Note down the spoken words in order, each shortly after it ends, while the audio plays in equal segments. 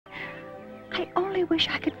I only wish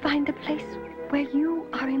I could find the place where you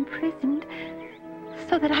are imprisoned,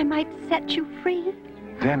 so that I might set you free.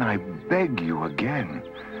 Then I beg you again,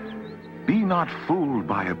 be not fooled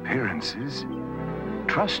by appearances.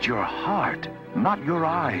 Trust your heart, not your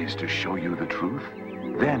eyes, to show you the truth.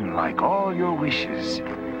 Then, like all your wishes,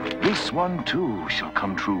 this one too shall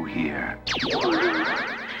come true here.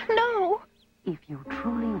 No! If you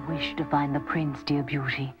truly wish to find the prince, dear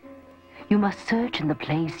Beauty, you must search in the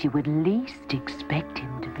place you would least expect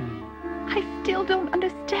him to be. I still don't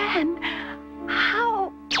understand.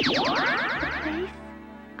 How? The place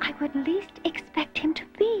I would least expect him to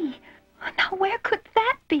be. Now, where could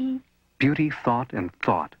that be? Beauty thought and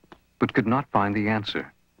thought, but could not find the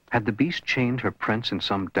answer. Had the beast chained her prince in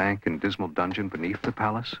some dank and dismal dungeon beneath the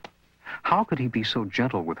palace? How could he be so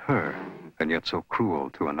gentle with her, and yet so cruel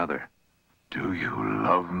to another? Do you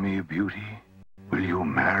love me, Beauty? Will you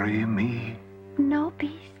marry me? No,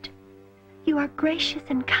 Beast. You are gracious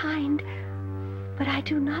and kind, but I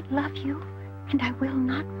do not love you, and I will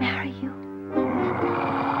not marry you.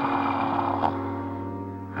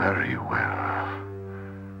 Very well.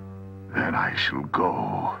 Then I shall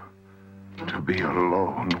go to be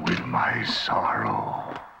alone with my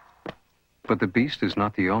sorrow. But the beast is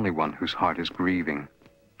not the only one whose heart is grieving.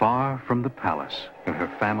 Far from the palace, in her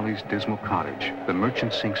family's dismal cottage, the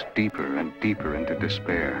merchant sinks deeper and deeper into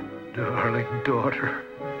despair. Darling daughter,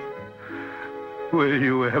 will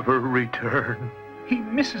you ever return? He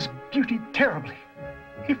misses Beauty terribly.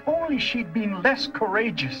 If only she'd been less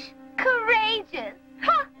courageous. Courageous?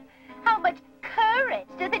 Huh! How much courage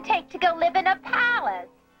does it take to go live in a palace?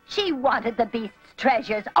 She wanted the beast's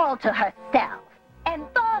treasures all to herself. And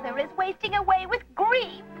Father is wasting away with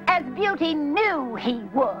grief, as Beauty knew he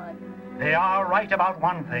would. They are right about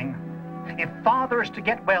one thing. If Father is to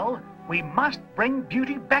get well, we must bring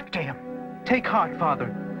Beauty back to him. Take heart,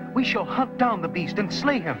 Father. We shall hunt down the beast and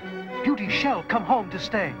slay him. Beauty shall come home to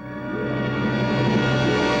stay.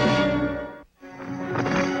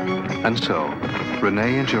 And so,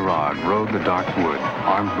 Renee and Gerard rode the dark wood,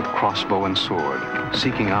 armed with crossbow and sword,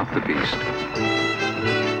 seeking out the beast.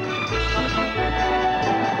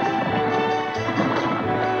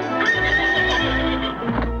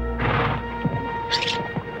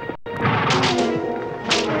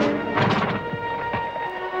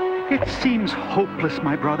 It seems hopeless,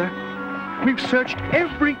 my brother. We've searched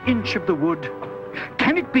every inch of the wood.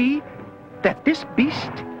 Can it be that this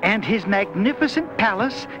beast and his magnificent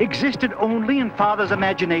palace existed only in Father's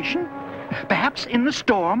imagination? Perhaps in the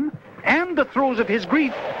storm and the throes of his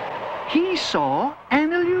grief, he saw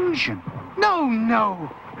an illusion. No, no.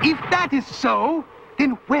 If that is so,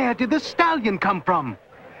 then where did the stallion come from?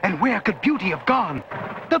 And where could Beauty have gone?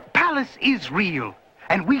 The palace is real,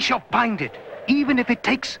 and we shall find it, even if it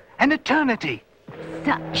takes an eternity.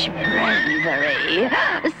 Such bravery,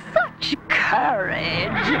 such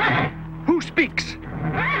courage. Who speaks?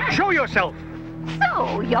 Show yourself.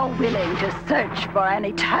 So you're willing to search for an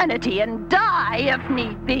eternity and die, if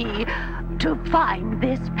need be, to find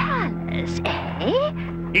this palace, eh?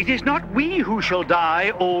 It is not we who shall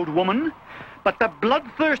die, old woman, but the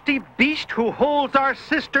bloodthirsty beast who holds our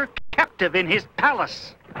sister captive in his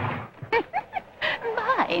palace.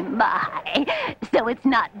 My. So it's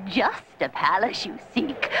not just a palace you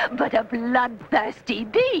seek, but a bloodthirsty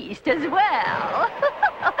beast as well.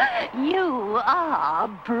 You are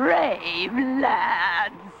brave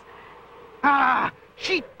lads. Ah,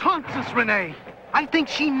 she taunts us, Renee. I think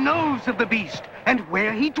she knows of the beast and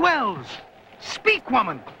where he dwells. Speak,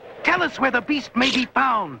 woman. Tell us where the beast may be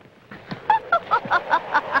found.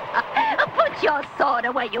 Put your sword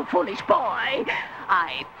away, you foolish boy.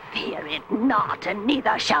 I fear it not, and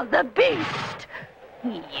neither shall the beast.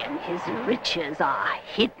 He and his riches are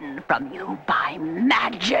hidden from you by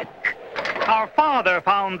magic. Our father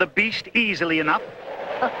found the beast easily enough.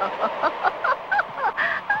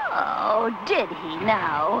 Oh, did he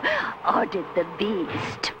now? Or did the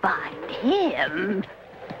beast find him?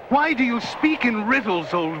 Why do you speak in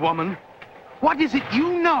riddles, old woman? What is it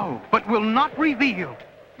you know, but will not reveal?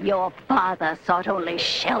 Your father sought only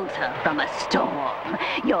shelter from a storm.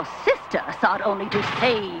 Your sister sought only to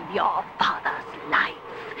save your father's life.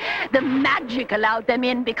 The magic allowed them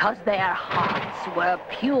in because their hearts were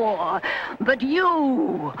pure. But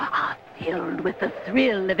you are filled with the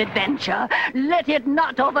thrill of adventure. Let it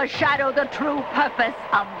not overshadow the true purpose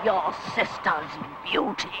of your sister's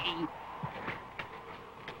beauty.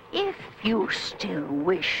 If you still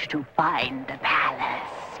wish to find the palace,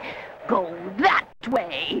 go that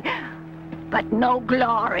way. But no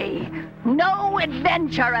glory, no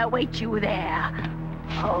adventure awaits you there.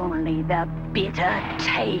 Only the bitter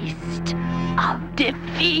taste of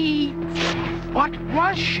defeat. What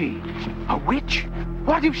was she? A witch?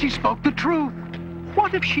 What if she spoke the truth?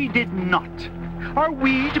 What if she did not? Are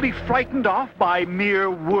we to be frightened off by mere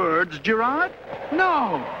words, Gerard?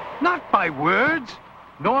 No, not by words,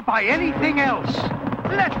 nor by anything else.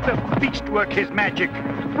 Let the beast work his magic.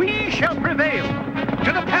 We shall prevail.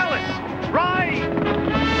 To the palace! Ride!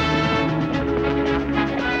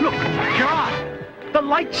 Look, Gerard, the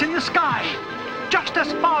lights in the sky, just as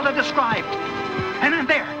Father described. And then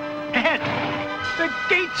there, ahead, the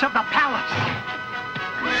gates of the palace.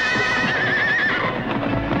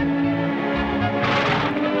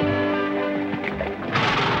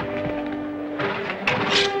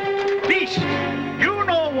 Beast, you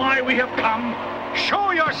know why we have come.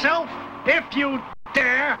 Show yourself if you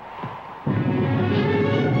dare.